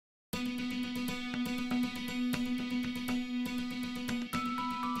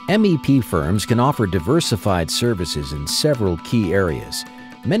MEP firms can offer diversified services in several key areas.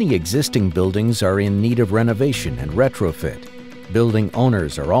 Many existing buildings are in need of renovation and retrofit. Building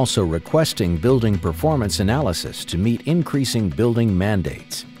owners are also requesting building performance analysis to meet increasing building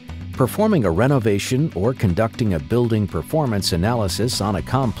mandates. Performing a renovation or conducting a building performance analysis on a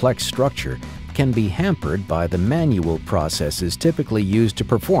complex structure can be hampered by the manual processes typically used to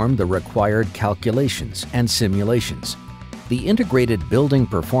perform the required calculations and simulations. The integrated building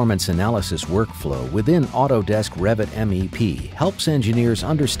performance analysis workflow within Autodesk Revit MEP helps engineers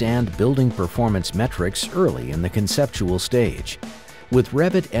understand building performance metrics early in the conceptual stage. With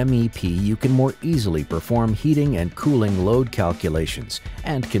Revit MEP, you can more easily perform heating and cooling load calculations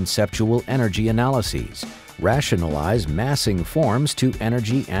and conceptual energy analyses, rationalize massing forms to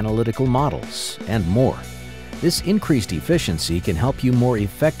energy analytical models, and more. This increased efficiency can help you more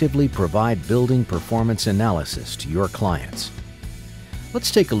effectively provide building performance analysis to your clients. Let's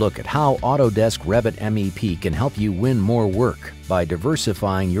take a look at how Autodesk Revit MEP can help you win more work by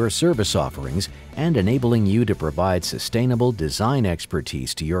diversifying your service offerings and enabling you to provide sustainable design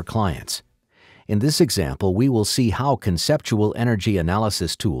expertise to your clients. In this example, we will see how conceptual energy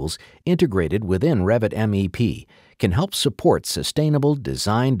analysis tools integrated within Revit MEP can help support sustainable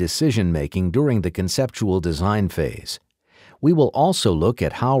design decision-making during the conceptual design phase. We will also look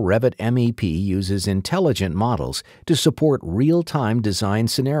at how Revit MEP uses intelligent models to support real-time design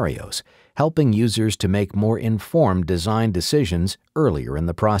scenarios, helping users to make more informed design decisions earlier in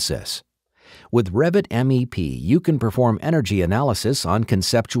the process. With Revit MEP, you can perform energy analysis on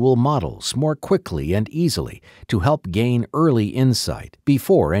conceptual models more quickly and easily to help gain early insight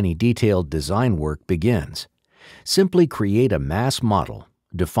before any detailed design work begins. Simply create a mass model,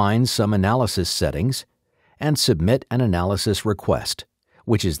 define some analysis settings, and submit an analysis request,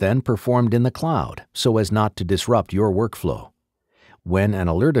 which is then performed in the cloud so as not to disrupt your workflow. When an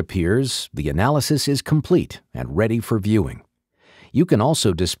alert appears, the analysis is complete and ready for viewing. You can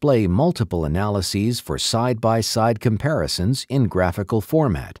also display multiple analyses for side-by-side comparisons in graphical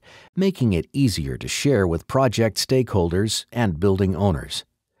format, making it easier to share with project stakeholders and building owners.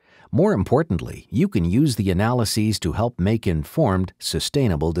 More importantly, you can use the analyses to help make informed,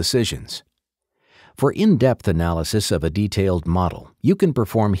 sustainable decisions. For in-depth analysis of a detailed model, you can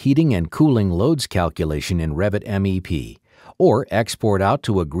perform heating and cooling loads calculation in Revit MEP, or export out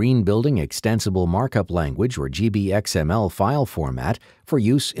to a Green Building Extensible Markup Language or gbXML file format for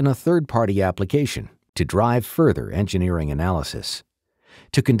use in a third-party application to drive further engineering analysis.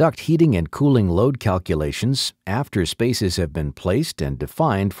 To conduct heating and cooling load calculations after spaces have been placed and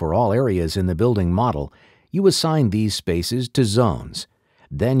defined for all areas in the building model, you assign these spaces to zones.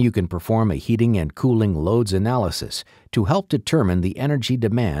 Then you can perform a heating and cooling loads analysis to help determine the energy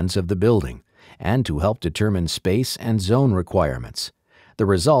demands of the building and to help determine space and zone requirements. The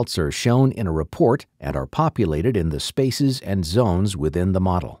results are shown in a report and are populated in the spaces and zones within the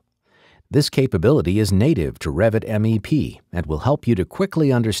model. This capability is native to Revit MEP and will help you to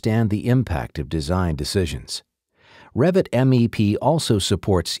quickly understand the impact of design decisions. Revit MEP also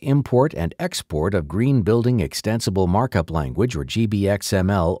supports import and export of Green Building Extensible Markup Language or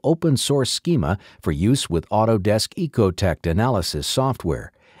gbXML open source schema for use with Autodesk Ecotect Analysis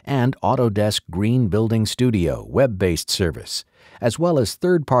software and Autodesk Green Building Studio web-based service, as well as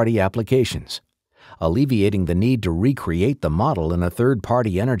third-party applications. Alleviating the need to recreate the model in a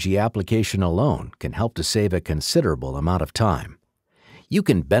third-party energy application alone can help to save a considerable amount of time. You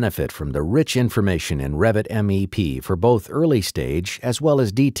can benefit from the rich information in Revit MEP for both early stage as well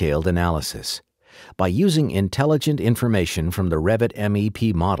as detailed analysis. By using intelligent information from the Revit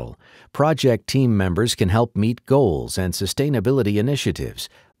MEP model, project team members can help meet goals and sustainability initiatives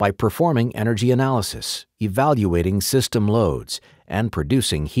by performing energy analysis, evaluating system loads, and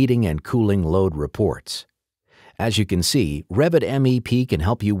producing heating and cooling load reports. As you can see, Revit MEP can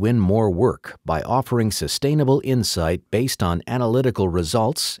help you win more work by offering sustainable insight based on analytical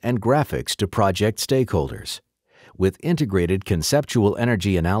results and graphics to project stakeholders. With integrated conceptual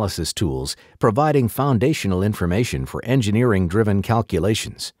energy analysis tools providing foundational information for engineering-driven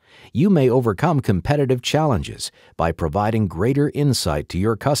calculations, you may overcome competitive challenges by providing greater insight to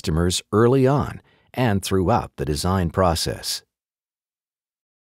your customers early on and throughout the design process.